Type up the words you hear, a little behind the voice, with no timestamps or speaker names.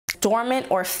dormant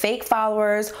or fake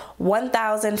followers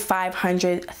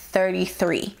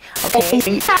 1,533.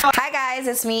 Okay. Hi guys,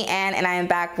 it's me Anne, and I am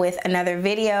back with another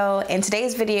video. In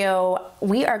today's video,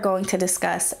 we are going to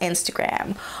discuss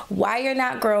Instagram, why you're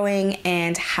not growing,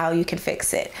 and how you can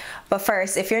fix it. But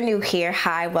first, if you're new here,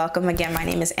 hi, welcome again. My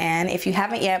name is Anne. If you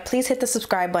haven't yet, please hit the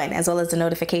subscribe button as well as the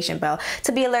notification bell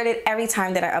to be alerted every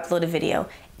time that I upload a video,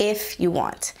 if you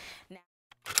want.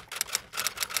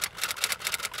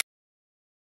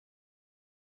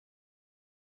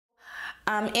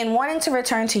 In wanting to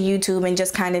return to YouTube and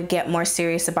just kind of get more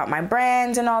serious about my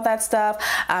brand and all that stuff,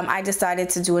 I decided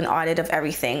to do an audit of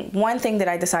everything. One thing that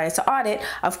I decided to audit,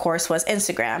 of course, was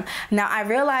Instagram. Now, I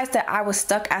realized that I was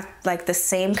stuck at like the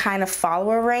same kind of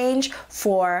follower range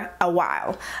for a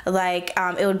while. Like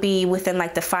it would be within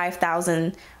like the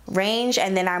 5,000 range,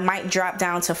 and then I might drop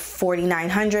down to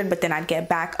 4,900, but then I'd get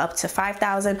back up to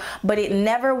 5,000. But it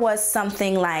never was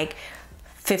something like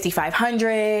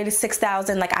 5,500,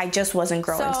 6,000, like I just wasn't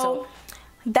growing. So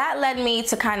that led me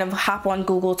to kind of hop on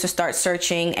Google to start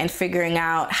searching and figuring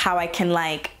out how I can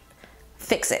like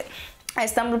fix it. I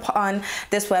stumbled upon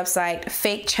this website,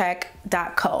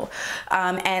 F.A.Q.co,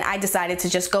 and I decided to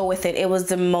just go with it. It was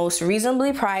the most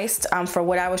reasonably priced for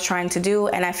what I was trying to do,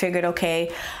 and I figured,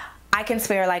 okay, I can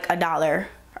spare like $1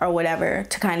 or whatever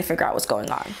to kind of figure out what's going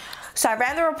on. So I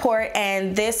ran the report,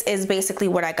 and this is basically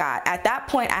what I got. At that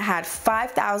point, I had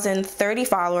 5,030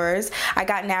 followers. I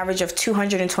got an average of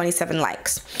 227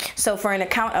 likes. So for an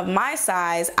account of my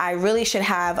size, I really should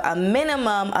have a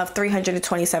minimum of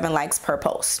 327 likes per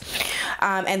post.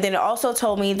 And then it also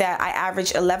told me that I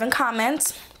averaged 11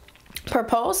 comments per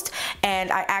post, and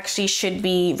I actually should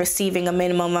be receiving a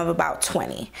minimum of about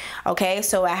 20. Okay,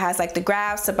 so it has like the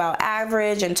graphs about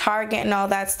average and target and all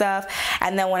that stuff.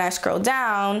 And then when I scroll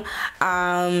down,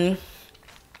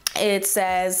 it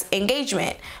says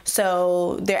engagement.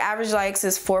 So their average likes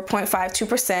is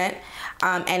 4.52%,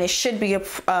 and it should be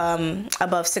above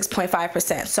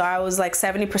 6.5%. So I was like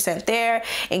 70% there.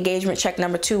 Engagement check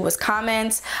number 2 was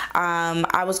comments.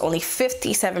 I was only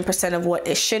 57% of what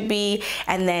it should be.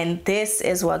 And then this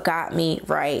is what got me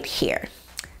right here.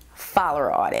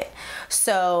 Follower audit.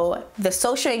 So the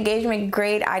social engagement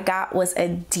grade I got was a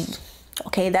D.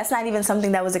 Okay, that's not even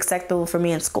something that was acceptable for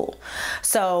me in school.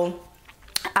 So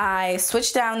I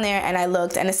switched down there and I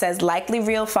looked, and it says likely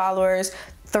real followers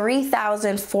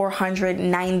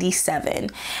 3,497,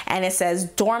 and it says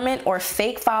dormant or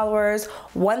fake followers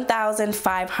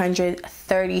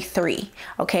 1,533.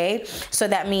 Okay, so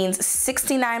that means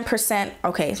 69%,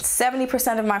 okay,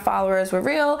 70% of my followers were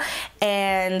real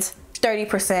and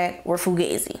 30% were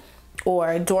fugazi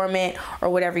or dormant or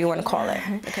whatever you want to call it.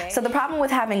 Okay. So the problem with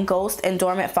having ghost and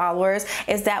dormant followers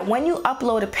is that when you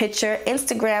upload a picture,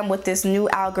 Instagram with this new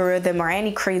algorithm or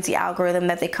any crazy algorithm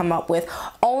that they come up with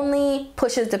only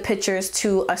pushes the pictures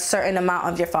to a certain amount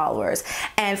of your followers.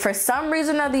 And for some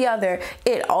reason or the other,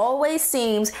 it always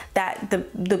seems that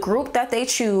the group that they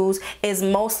choose is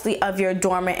mostly of your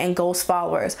dormant and ghost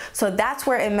followers. So that's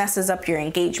where it messes up your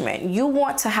engagement. You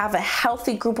want to have a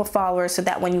healthy group of followers so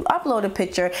that when you upload a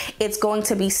picture, it's going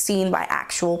to be seen by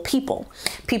actual people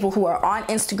who are on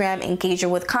Instagram engaging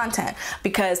with content,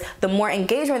 because the more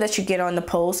engagement that you get on the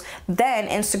post, then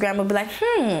Instagram will be like,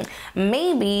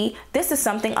 maybe this is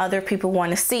something other people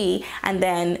want to see, and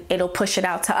then it'll push it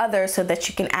out to others so that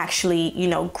you can actually, you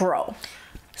know, grow.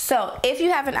 So if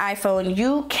you have an iPhone,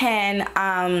 you can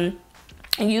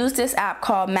use this app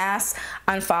called Mass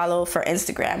Unfollow for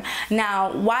Instagram.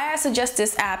 Now, why I suggest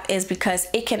this app is because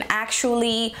it can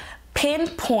actually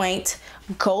pinpoint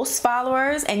ghost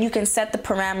followers, and you can set the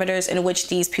parameters in which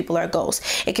these people are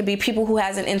ghosts. It could be people who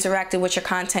hasn't interacted with your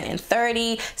content in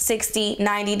 30, 60,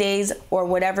 90 days, or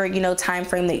whatever, you know, time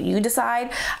frame that you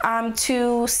decide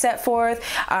to set forth.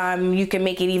 You can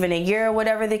make it even a year or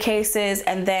whatever the case is,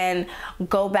 and then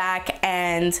go back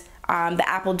and the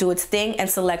app will do its thing and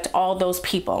select all those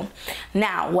people.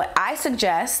 Now, what I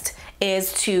suggest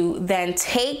is to then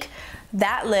take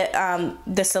that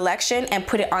the selection and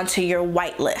put it onto your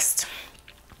whitelist.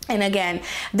 And again,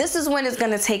 this is when it's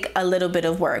going to take a little bit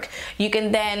of work. You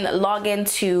can then log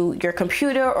into your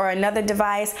computer or another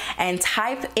device and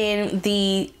type in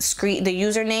the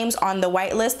usernames on the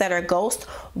whitelist that are ghost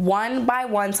one by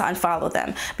one to unfollow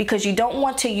them, because you don't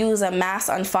want to use a mass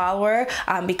unfollower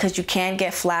because you can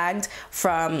get flagged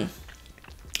from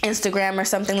Instagram or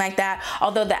something like that.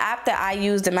 Although the app that I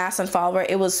used, the mass unfollower,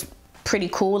 it was pretty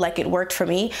cool, like it worked for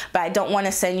me, but I don't want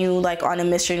to send you like on a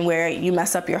mission where you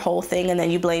mess up your whole thing and then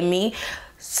you blame me.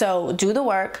 So do the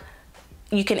work.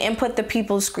 You can input the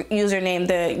people's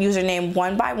username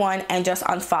one by one and just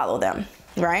unfollow them,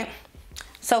 right?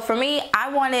 So for me,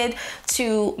 I wanted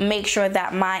to make sure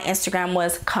that my Instagram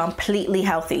was completely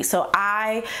healthy. So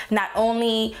I not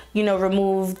only, you know,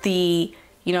 removed the,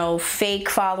 you know, fake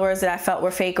followers that I felt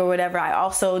were fake or whatever. I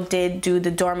also did do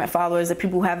the dormant followers, the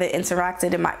people who haven't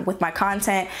interacted with my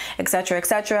content, etc.,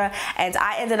 etc. And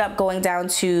I ended up going down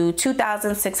to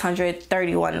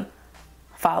 2,631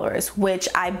 followers, which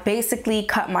I basically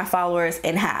cut my followers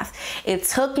in half. It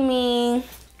took me,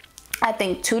 I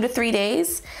think, 2 to 3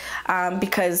 days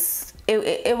because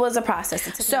it was a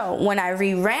process. So when I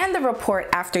reran the report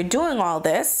after doing all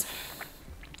this,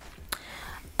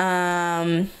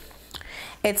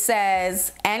 it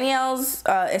says Anneail's,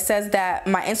 it says that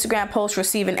my Instagram posts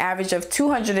receive an average of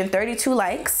 232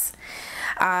 likes.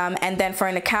 And then for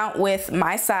an account with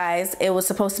my size, it was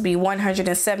supposed to be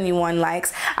 171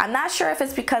 likes. I'm not sure if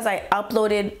it's because I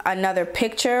uploaded another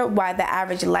picture why the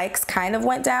average likes kind of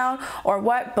went down or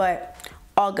what, but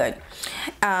all good.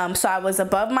 So I was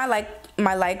above my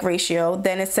like ratio.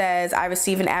 Then it says I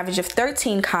receive an average of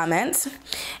 13 comments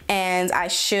and I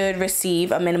should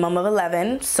receive a minimum of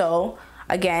 11. So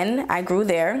again, I grew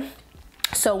there.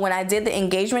 So when I did the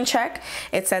engagement check,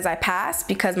 it says I passed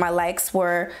because my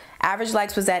average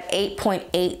likes was at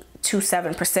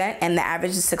 8.827% and the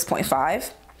average is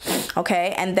 6.5.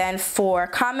 Okay, and then for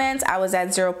comments, I was at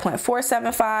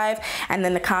 0.475 and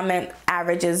then the comment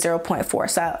average is 0.4.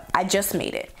 So I just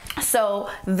made it. So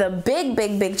the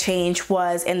big change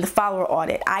was in the follower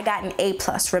audit. I got an A+.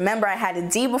 Remember, I had a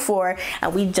D before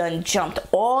and we jumped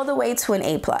all the way to an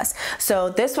A+. So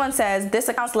this one says this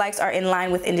account's likes are in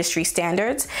line with industry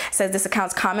standards. It says this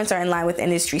account's comments are in line with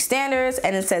industry standards,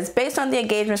 and it says based on the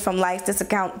engagements from likes, this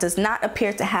account does not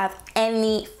appear to have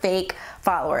any fake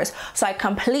followers. So I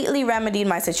completely remedied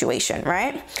my situation,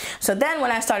 right? So then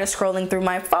when I started scrolling through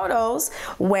my photos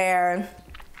where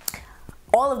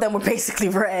all of them were basically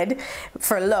red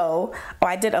for low. Oh,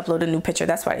 I did upload a new picture.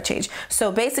 That's why I changed. So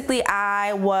basically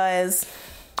I was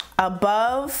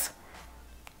above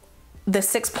the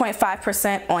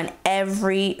 6.5% on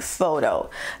every photo.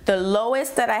 The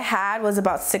lowest that I had was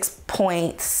about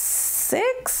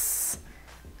 6.6.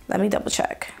 Let me double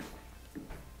check.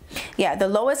 Yeah, the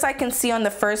lowest I can see on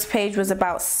the first page was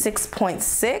about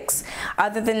 6.6.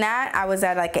 Other than that, I was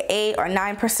at like an 8 or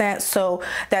 9%. So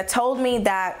that told me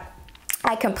that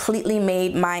I completely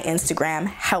made my Instagram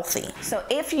healthy. So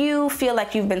if you feel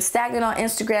like you've been stagnant on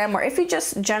Instagram, or if you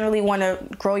just generally want to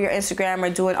grow your Instagram or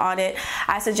do an audit,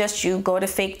 I suggest you go to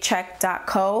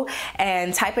fakecheck.co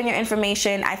and type in your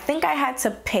information. I think I had to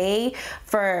pay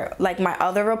for like my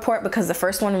other report because the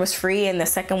first one was free and the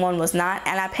second one was not,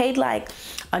 and I paid like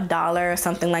 $1 or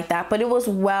something like that, but it was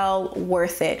well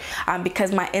worth it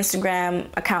because my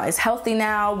Instagram account is healthy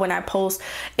now. When I post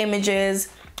images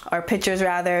or pictures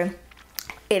rather,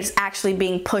 it's actually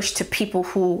being pushed to people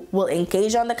who will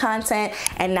engage on the content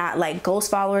and not like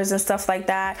ghost followers and stuff like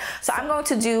that. So I'm going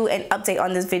to do an update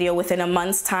on this video within a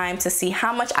month's time to see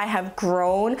how much I have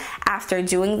grown after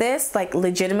doing this, like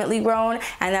legitimately grown.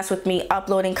 And that's with me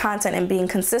uploading content and being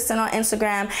consistent on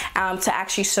Instagram to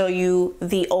actually show you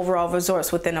the overall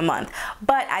results within a month.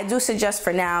 But I do suggest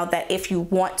for now that if you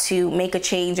want to make a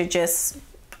change or just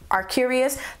are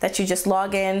curious, that you just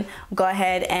log in, go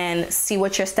ahead and see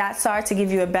what your stats are to give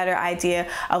you a better idea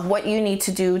of what you need to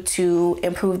do to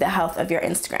improve the health of your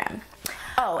Instagram.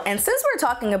 Oh, and since we're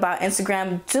talking about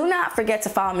Instagram, do not forget to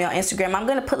follow me on Instagram. I'm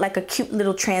gonna put like a cute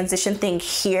little transition thing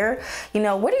here. You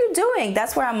know, what are you doing?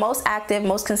 That's where I'm most active,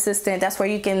 most consistent. That's where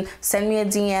you can send me a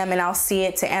DM and I'll see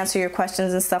it to answer your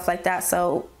questions and stuff like that.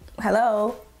 So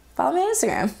hello, follow me on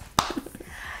Instagram.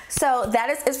 So that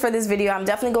is it for this video. I'm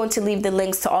definitely going to leave the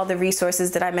links to all the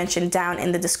resources that I mentioned down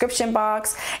in the description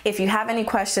box. If you have any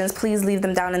questions, please leave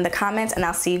them down in the comments and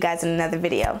I'll see you guys in another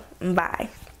video. Bye.